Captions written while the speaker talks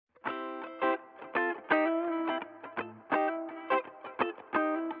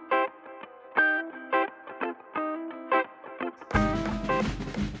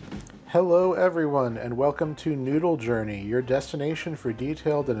Hello everyone, and welcome to Noodle Journey, your destination for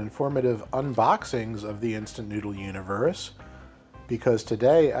detailed and informative unboxings of the instant noodle universe. Because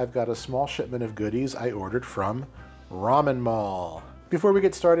today I've got a small shipment of goodies I ordered from Ramen Mall. Before we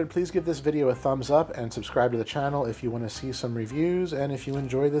get started, please give this video a thumbs up and subscribe to the channel if you want to see some reviews and if you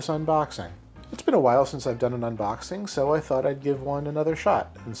enjoy this unboxing. It's been a while since I've done an unboxing, so I thought I'd give one another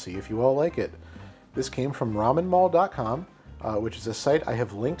shot and see if you all like it. This came from ramenmall.com. Which is a site I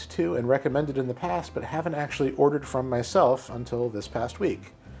have linked to and recommended in the past, but haven't actually ordered from myself until this past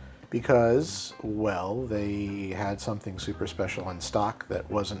week. Because, well, they had something super special in stock that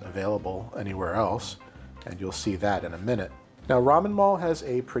wasn't available anywhere else, and you'll see that in a minute. Now, Ramen Mall has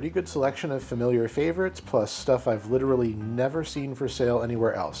a pretty good selection of familiar favorites, plus stuff I've literally never seen for sale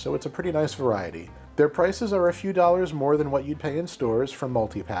anywhere else, so it's a pretty nice variety. Their prices are a few dollars more than what you'd pay in stores for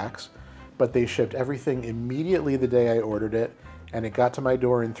multi-packs, but they shipped everything immediately the day I ordered it, and it got to my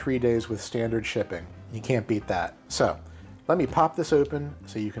door in 3 days with standard shipping. You can't beat that. So, let me pop this open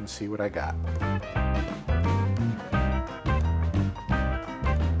so you can see what I got.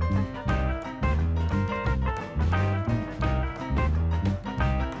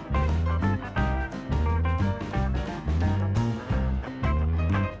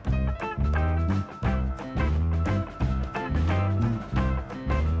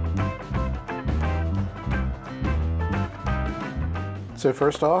 So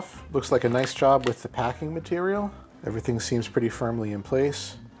first off, looks like a nice job with the packing material. Everything seems pretty firmly in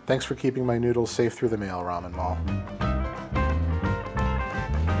place. Thanks for keeping my noodles safe through the mail, Ramen Mall.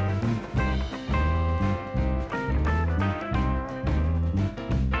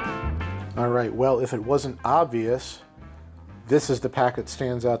 All right, well, if it wasn't obvious, this is the pack that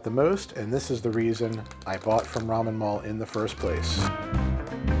stands out the most, and this is the reason I bought from Ramen Mall in the first place.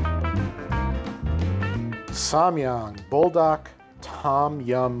 Samyang Buldak Tom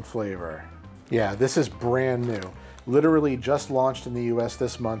Yum flavor. Yeah, this is brand new. Literally just launched in the US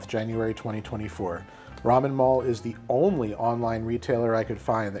this month, January 2024. Ramen Mall is the only online retailer I could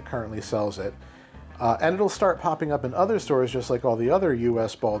find that currently sells it. And it'll start popping up in other stores just like all the other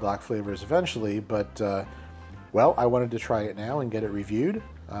US Buldak flavors eventually, but well, I wanted to try it now and get it reviewed.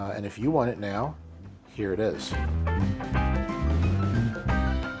 And if you want it now, here it is.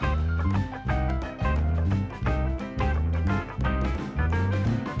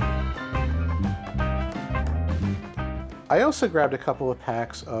 I also grabbed a couple of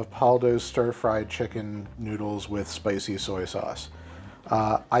packs of Paldo's stir-fried chicken noodles with spicy soy sauce.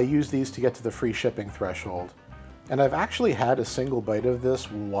 I use these to get to the free shipping threshold. And I've actually had a single bite of this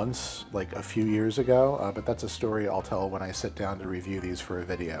once, like a few years ago, but that's a story I'll tell when I sit down to review these for a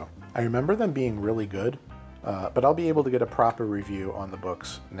video. I remember them being really good, but I'll be able to get a proper review on the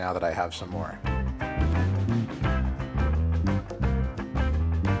books now that I have some more.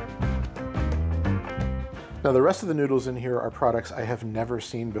 Now the rest of the noodles in here are products I have never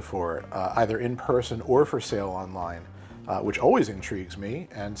seen before, either in person or for sale online, which always intrigues me,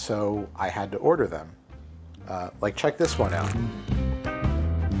 and so I had to order them. Like, check this one out.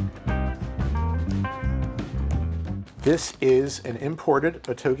 This is an imported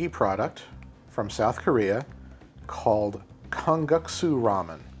otogi product from South Korea called Kongguksu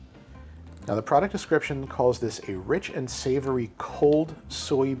Ramen. Now the product description calls this a rich and savory cold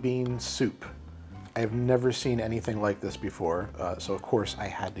soybean soup. I have never seen anything like this before, so of course I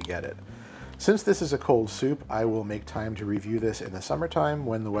had to get it. Since this is a cold soup, I will make time to review this in the summertime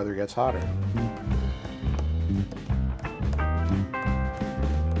when the weather gets hotter.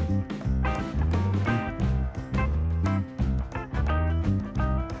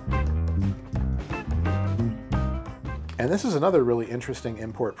 And this is another really interesting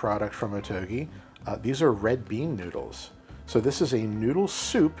import product from Otogi. These are red bean noodles. So this is a noodle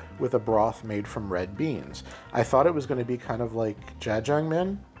soup with a broth made from red beans. I thought it was going to be kind of like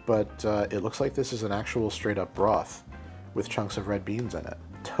jjajangmyeon, but it looks like this is an actual straight up broth with chunks of red beans in it.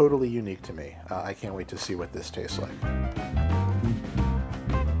 Totally unique to me. I can't wait to see what this tastes like.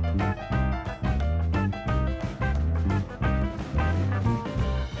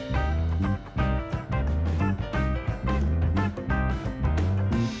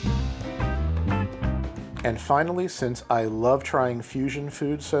 And finally, since I love trying fusion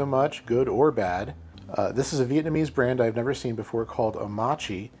food so much, good or bad, this is a Vietnamese brand I've never seen before called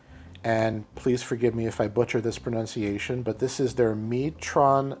Omachi, and please forgive me if I butcher this pronunciation, but this is their Mi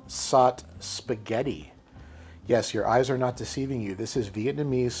Tron Sot Spaghetti. Yes, your eyes are not deceiving you. This is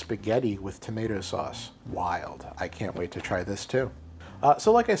Vietnamese spaghetti with tomato sauce. Wild. I can't wait to try this too.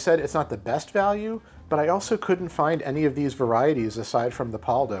 So like I said, it's not the best value, but I also couldn't find any of these varieties aside from the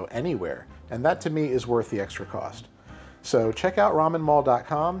Paldo anywhere, and that to me is worth the extra cost. So check out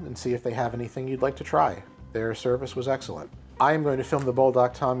ramenmall.com and see if they have anything you'd like to try. Their service was excellent. I am going to film the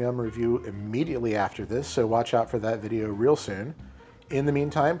Bulldog Tom Yum review immediately after this, so watch out for that video real soon. In the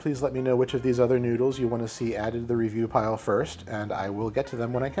meantime, please let me know which of these other noodles you want to see added to the review pile first, and I will get to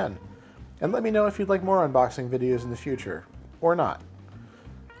them when I can. And let me know if you'd like more unboxing videos in the future, or not.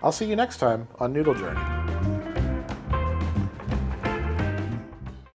 I'll see you next time on Noodle Journey.